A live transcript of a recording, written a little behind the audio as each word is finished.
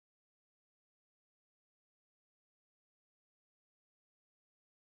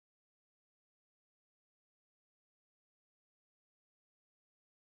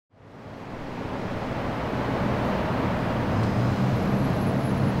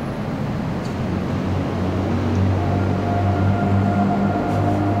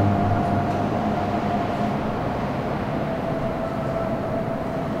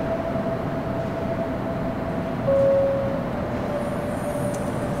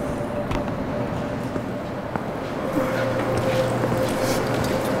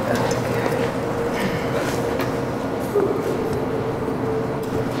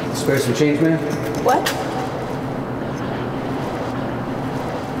Spare some change, man? What?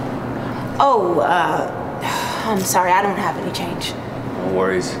 Oh, I'm sorry, I don't have any change. No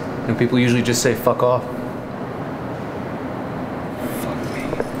worries. And people usually just say fuck off. Fuck me.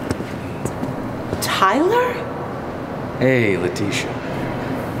 Tyler? Hey, Letitia.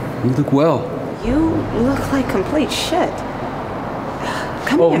 You look well. You look like complete shit.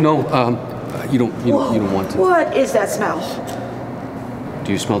 Come Oh, here. no, you don't want to. What is that smell?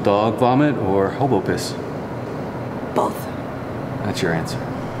 Do you smell dog vomit or hobo piss? Both. That's your answer.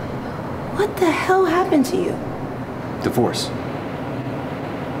 What the hell happened to you? Divorce.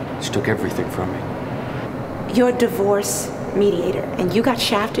 She took everything from me. You're a divorce mediator, and you got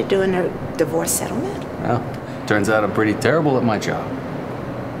shafted during a divorce settlement? Well, turns out I'm pretty terrible at my job.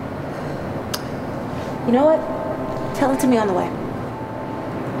 You know what? Tell it to me on the way.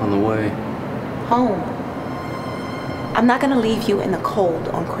 On the way. Home. I'm not gonna leave you in the cold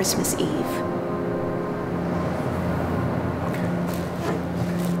on Christmas Eve.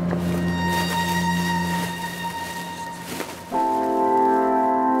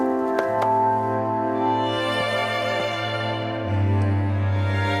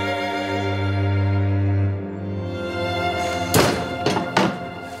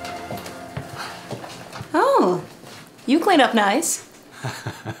 Oh, you clean up nice.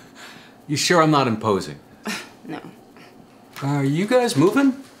 You sure I'm not imposing? No. Are you guys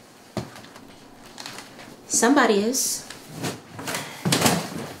moving? Somebody is.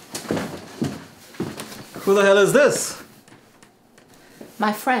 Who the hell is this?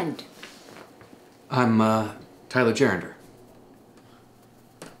 My friend. I'm, Tyler Gerender.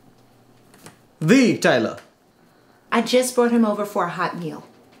 The Tyler. I just brought him over for a hot meal.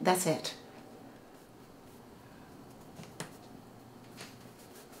 That's it.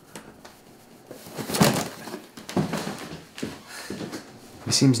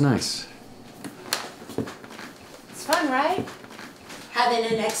 He seems nice. It's fun, right? Having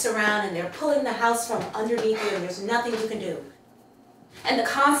an ex around and they're pulling the house from underneath you and there's nothing you can do. And the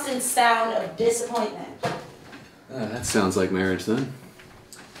constant sound of disappointment. That sounds like marriage then.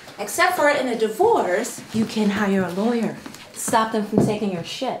 Except for in a divorce, you can hire a lawyer. Stop them from taking your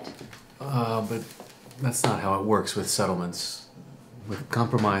shit. But that's not how it works with settlements. With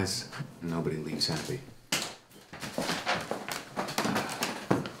compromise, nobody leaves happy.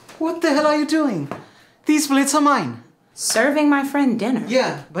 What the hell are you doing? These plates are mine. Serving my friend dinner.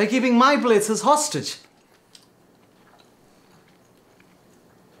 Yeah, by keeping my plates as hostage.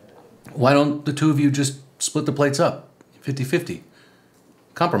 Why don't the two of you just split the plates up? 50-50.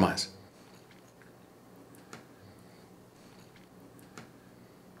 Compromise.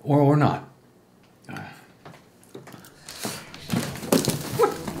 Or not.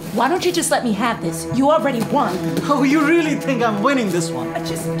 Why don't you just let me have this? You already won. Oh, you really think I'm winning this one?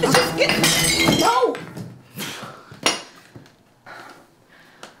 Just get... No!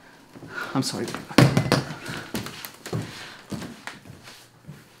 I'm sorry.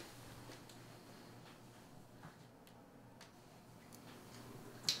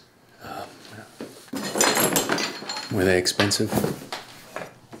 Were they expensive?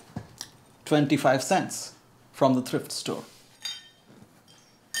 25 cents from the thrift store.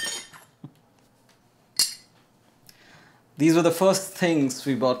 These were the first things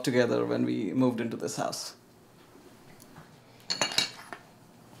we bought together when we moved into this house.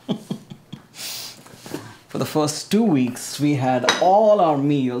 For the first 2 weeks, we had all our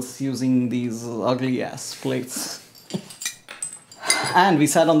meals using these ugly-ass plates. And we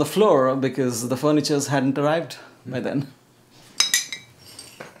sat on the floor because the furnitures hadn't arrived by then.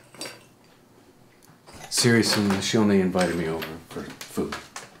 Seriously, she only invited me over for food.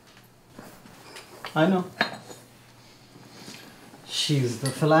 I know. She's the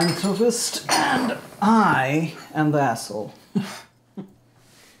philanthropist, and I am the asshole.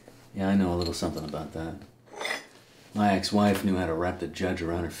 Yeah, I know a little something about that. My ex-wife knew how to wrap the judge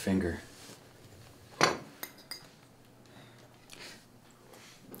around her finger.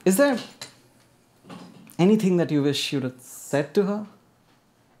 Is there anything that you wish you'd have said to her?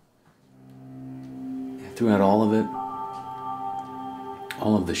 Throughout all of it,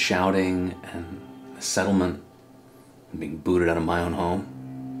 all of the shouting and the settlement and being booted out of my own home,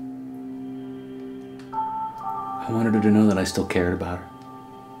 I wanted her to know that I still cared about her.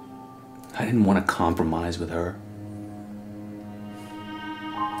 I didn't want to compromise with her.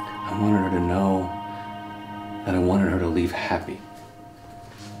 I wanted her to know that I wanted her to leave happy.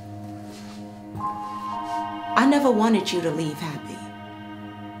 I never wanted you to leave happy.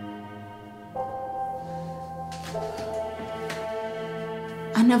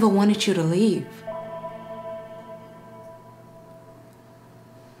 I never wanted you to leave.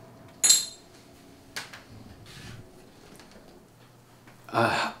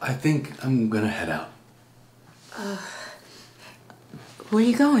 I think I'm gonna head out. Where are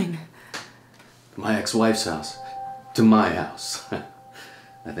you going? My ex-wife's house. To my house.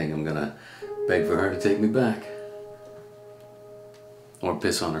 I think I'm gonna beg for her to take me back. Or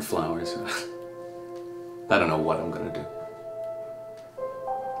piss on her flowers. I don't know what I'm gonna do.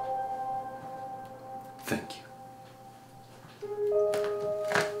 Thank you.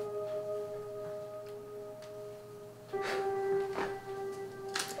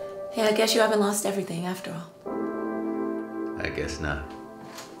 Hey, I guess you haven't lost everything after all. I guess not.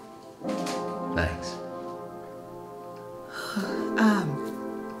 Thanks.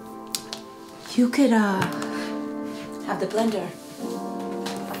 You could, have the blender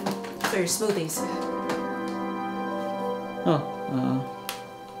for your smoothies. Oh,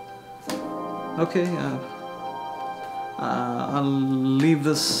 okay. I'll leave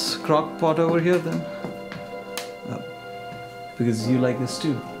this crock pot over here then. Because you like this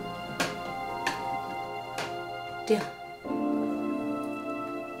too. Deal.